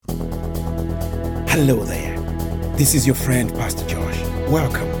Hello there. This is your friend, Pastor Josh.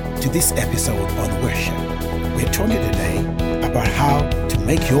 Welcome to this episode on worship. We're talking today about how to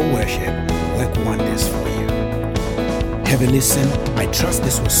make your worship work wonders for you. Have a listen. I trust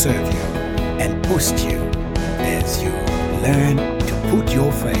this will serve you and boost you as you learn to put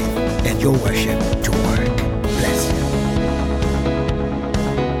your faith and your worship to work. Bless you.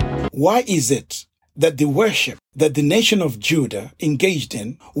 Why is it that the worship that the nation of Judah engaged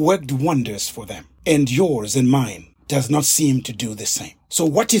in worked wonders for them, and yours and mine does not seem to do the same? So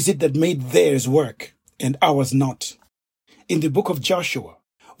what is it that made theirs work and ours not? In the book of Joshua,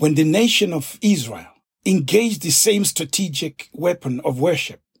 when the nation of Israel engaged the same strategic weapon of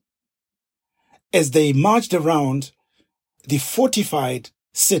worship, as they marched around the fortified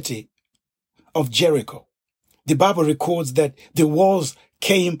city of Jericho, the Bible records that the walls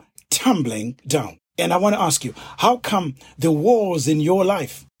came tumbling down. And I want to ask you, how come the walls in your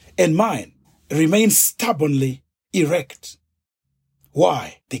life and mine remain stubbornly erect?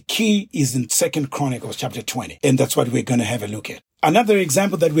 Why? The key is in 2 Chronicles chapter 20, and that's what we're going to have a look at. Another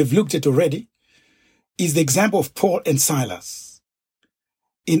example that we've looked at already is the example of Paul and Silas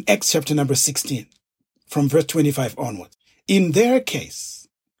in Acts chapter number 16, from verse 25 onwards. In their case,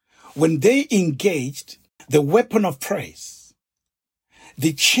 when they engaged the weapon of praise,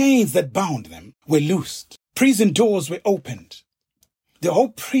 the chains that bound them were loosed. Prison doors were opened. The whole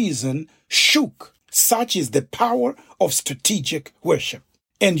prison shook. Such is the power of strategic worship.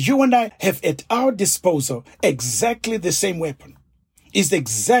 And you and I have at our disposal exactly the same weapon. It's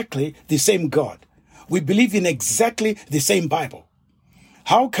exactly the same God. We believe in exactly the same Bible.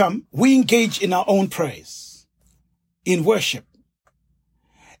 How come we engage in our own praise, in worship,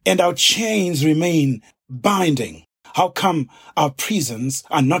 and our chains remain binding? How come our prisons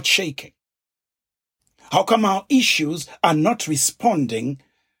are not shaking? How come our issues are not responding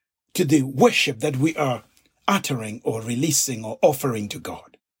to the worship that we are uttering or releasing or offering to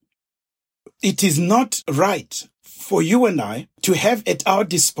God? It is not right for you and I to have at our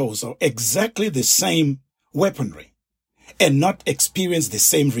disposal exactly the same weaponry and not experience the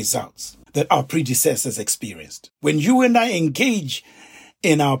same results that our predecessors experienced. When you and I engage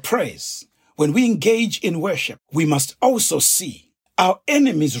in our praise, when we engage in worship, we must also see our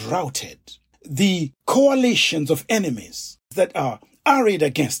enemies routed. The coalitions of enemies that are arrayed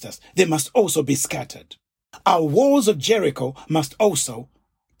against us, they must also be scattered. Our walls of Jericho must also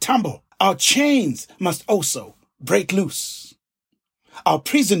tumble. Our chains must also break loose. Our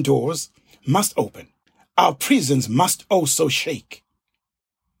prison doors must open. Our prisons must also shake.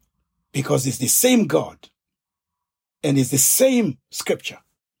 Because it's the same God and it's the same scripture.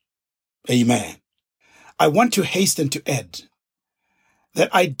 Amen. I want to hasten to add that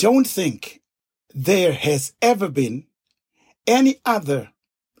I don't think there has ever been any other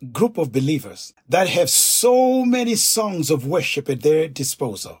group of believers that have so many songs of worship at their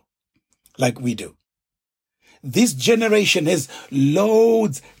disposal like we do. This generation has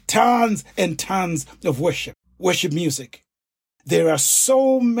loads, tons and tons of worship music. There are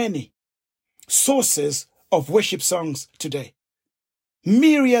so many sources of worship songs today.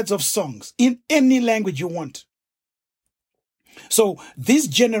 Myriads of songs in any language you want. So this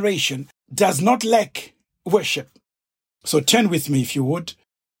generation does not lack worship. So turn with me, if you would,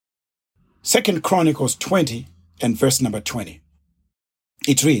 2 Chronicles 20 and verse number 20.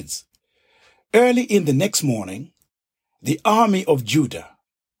 It reads, "Early in the next morning, the army of Judah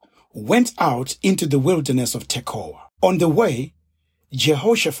went out into the wilderness of Tekoa. On the way,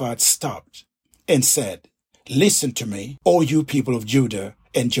 Jehoshaphat stopped and said, 'Listen to me, all you people of Judah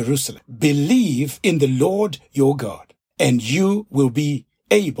and Jerusalem. Believe in the Lord your God, and you will be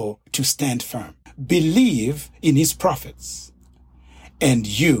able to stand firm. Believe in his prophets, and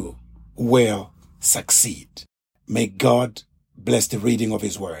you will succeed.'" May God bless the reading of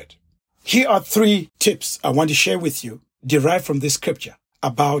his word. Here are 3 tips I want to share with you, derived from this scripture,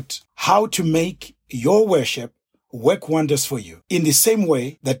 about how to make your worship work wonders for you. In the same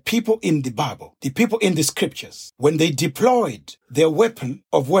way that people in the Bible, the people in the scriptures, when they deployed their weapon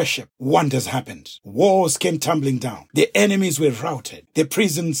of worship, wonders happened. Walls came tumbling down. Their enemies were routed. Their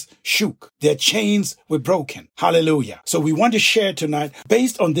prisons shook. Their chains were broken. Hallelujah. So we want to share tonight,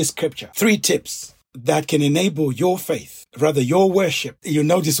 based on this scripture, 3 tips that can enable your faith, rather your worship. You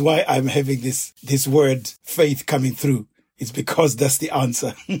notice why I'm having this word faith coming through. It's because that's the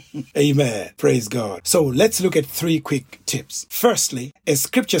answer. Amen. Praise God. So let's look at 3 quick tips. Firstly, as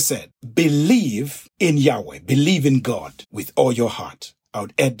scripture said, believe in Yahweh. Believe in God with all your heart. I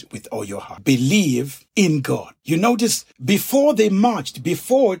would add with all your heart. Believe in God. You notice before they marched,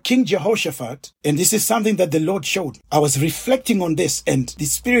 before King Jehoshaphat, and this is something that the Lord showed me. I was reflecting on this and the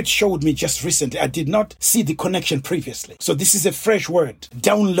Spirit showed me just recently. I did not see the connection previously. So this is a fresh word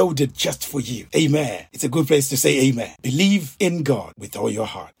downloaded just for you. Amen. It's a good place to say amen. Believe in God with all your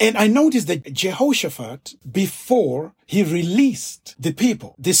heart. And I noticed that Jehoshaphat, before he released the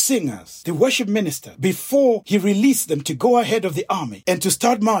people, the singers, the worship minister, before he released them to go ahead of the army and to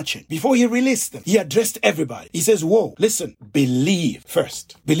start marching, before he released them, he addressed everybody. He says, whoa, listen, believe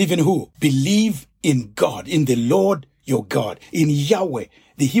first. Believe in who? Believe in God, in the Lord your God, in Yahweh.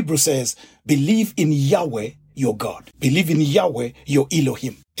 The Hebrew says, believe in Yahweh your God. Believe in Yahweh your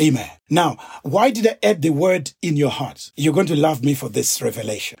Elohim. Amen. Now, why did I add the word in your heart? You're going to love me for this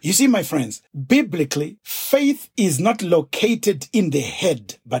revelation. You see, my friends, biblically, faith is not located in the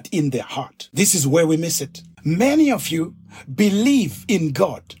head, but in the heart. This is where we miss it. Many of you believe in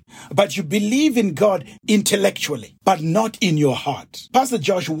God, but you believe in God intellectually, but not in your heart. Pastor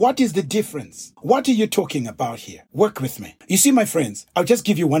Josh, what is the difference? What are you talking about here? Work with me. You see, my friends, I'll just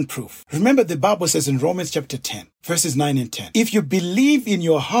give you one proof. Remember, the Bible says in Romans chapter 10, verses 9 and 10, if you believe in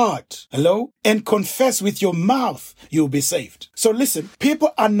your heart, and confess with your mouth, you'll be saved. So listen,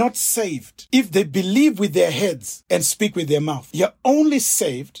 people are not saved if they believe with their heads and speak with their mouth. You're only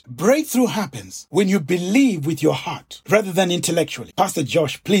saved, breakthrough happens when you believe with your heart rather than intellectually. Pastor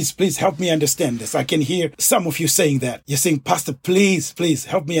Josh, please help me understand this. I can hear some of you saying that. You're saying, Pastor, please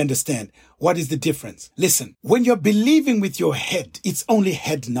help me understand. What is the difference? Listen, when you're believing with your head, it's only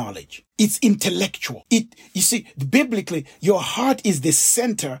head knowledge. It's intellectual. You see, biblically, your heart is the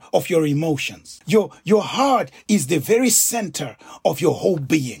center of your emotions. Your heart is the very center of your whole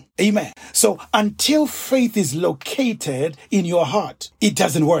being. Amen. So until faith is located in your heart, it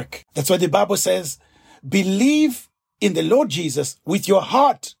doesn't work. That's why the Bible says, believe in the Lord Jesus with your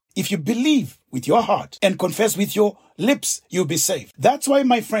heart. If you believe with your heart and confess with your lips, you'll be saved. That's why,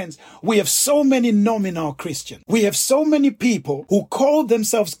 my friends, we have so many nominal Christians. We have so many people who call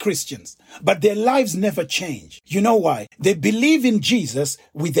themselves Christians, but their lives never change. You know why? They believe in Jesus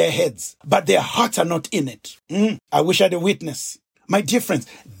with their heads, but their hearts are not in it. I wish I had a witness. My dear friends,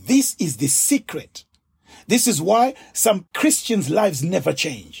 this is the secret. This is why some Christians' lives never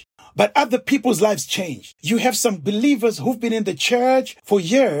change. But other people's lives change. You have some believers who've been in the church for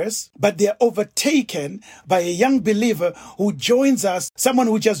years, but they're overtaken by a young believer who joins us, someone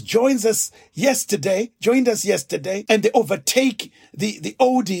who just joined us yesterday, and they overtake the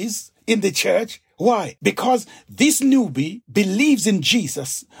oldies in the church. Why? Because this newbie believes in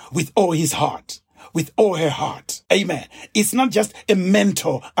Jesus with all his heart, with all her heart. Amen. It's not just a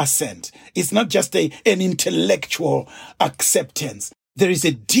mental assent. It's not just an intellectual acceptance. There is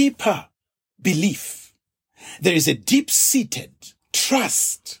a deeper belief. There is a deep-seated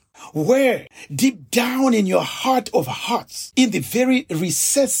trust where deep down in your heart of hearts, in the very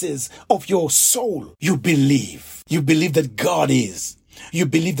recesses of your soul, you believe. You believe that God is. You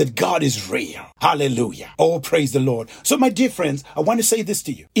believe that God is real. Hallelujah. Oh, praise the Lord. So, my dear friends, I want to say this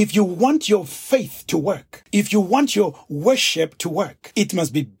to you. If you want your faith to work, if you want your worship to work, it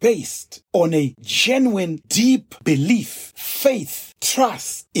must be based on a genuine, deep belief, faith,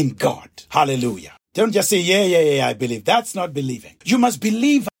 trust in God. Hallelujah. Don't just say, yeah, I believe. That's not believing. You must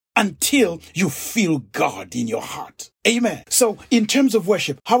believe until you feel God in your heart. Amen. So in terms of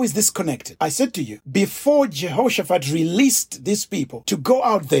worship, how is this connected? I said to you, before Jehoshaphat released these people to go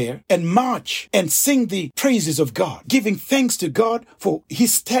out there and march and sing the praises of God, giving thanks to God for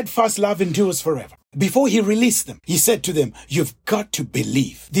his steadfast love endures forever. Before he released them, he said to them, you've got to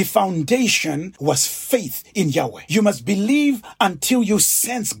believe. The foundation was faith in Yahweh. You must believe until you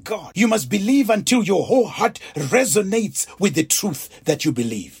sense God. You must believe until your whole heart resonates with the truth that you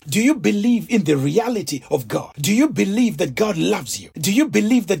believe. Do you believe in the reality of God? Do you believe that God loves you? Do you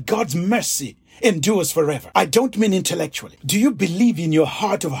believe that God's mercy endures forever? I don't mean intellectually. Do you believe in your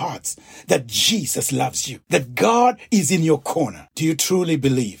heart of hearts that Jesus loves you? That God is in your corner? Do you truly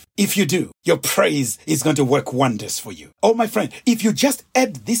believe? If you do, your praise is going to work wonders for you. Oh, my friend, if you just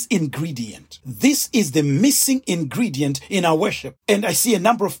add this ingredient, this is the missing ingredient in our worship. And I see a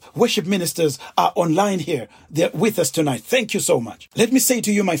number of worship ministers are online here. They're with us tonight. Thank you so much. Let me say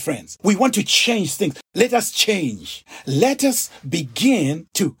to you, my friends, we want to change things. Let us change. Let us begin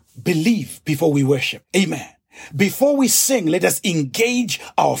to believe before we worship. Amen. Before we sing, let us engage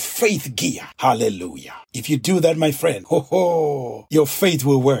our faith gear. Hallelujah. If you do that, my friend, your faith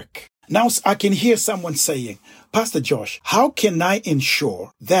will work. Now I can hear someone saying, Pastor Josh, how can I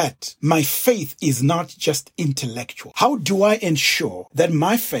ensure that my faith is not just intellectual? How do I ensure that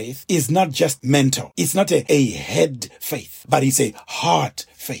my faith is not just mental? It's not a head faith, but it's a heart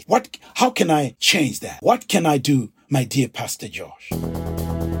faith. How can I change that? What can I do, my dear Pastor Josh?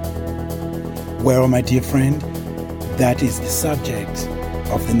 Well, my dear friend, that is the subject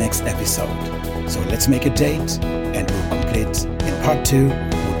of the next episode. So let's make a date and we'll complete in part 2.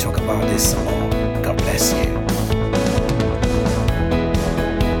 We'll talk about this some more. God bless you.